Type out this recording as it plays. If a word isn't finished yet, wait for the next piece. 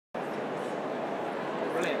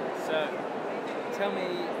So, tell me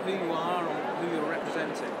who you are and who you're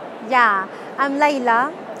representing. Yeah, I'm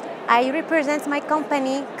Layla. I represent my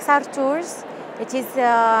company, Ksar Tours. It is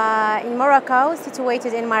in Morocco,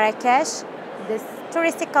 situated in Marrakesh, the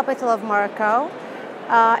touristic capital of Morocco.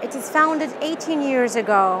 It is founded 18 years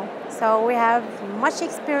ago, so we have much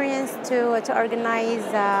experience to organize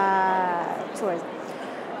tours.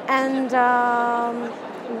 And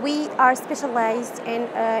we are specialized in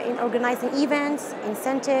organizing events,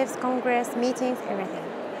 incentives, congress, meetings, everything.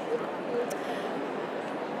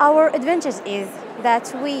 Our advantage is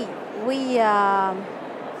that we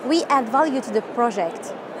add value to the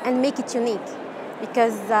project and make it unique,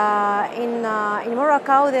 because in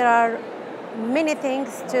Morocco there are many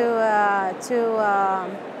things to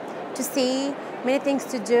see, many things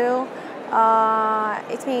to do.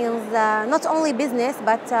 It means not only business,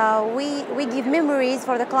 but we give memories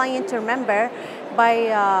for the client to remember by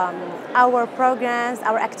our programs,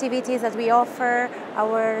 our activities that we offer,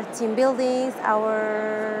 our team buildings,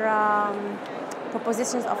 our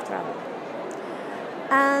propositions of travel.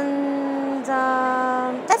 And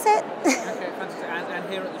that's it. Okay, fantastic. And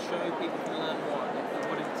here at the show, people can learn more.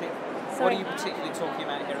 What are you particularly talking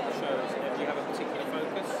about here at the show? Do you have a particular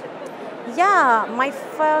focus? Yeah, my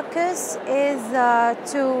focus is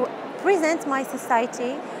to present my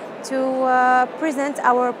society, to present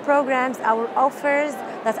our programs, our offers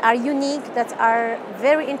that are unique, that are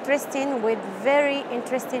very interesting, with very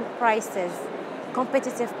interesting prices,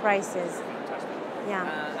 competitive prices. Fantastic. Yeah.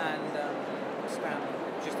 Stand,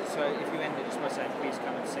 just so if you end it just by saying, please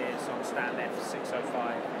come and see us on stand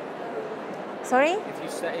F605. Sorry? If you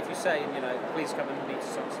say, please come and meet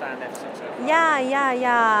us on stand F605.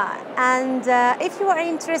 Yeah. And if you are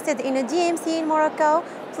interested in a DMC in Morocco,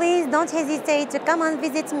 please don't hesitate to come and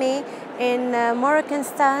visit me in Moroccan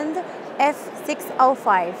stand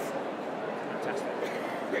F605. Fantastic.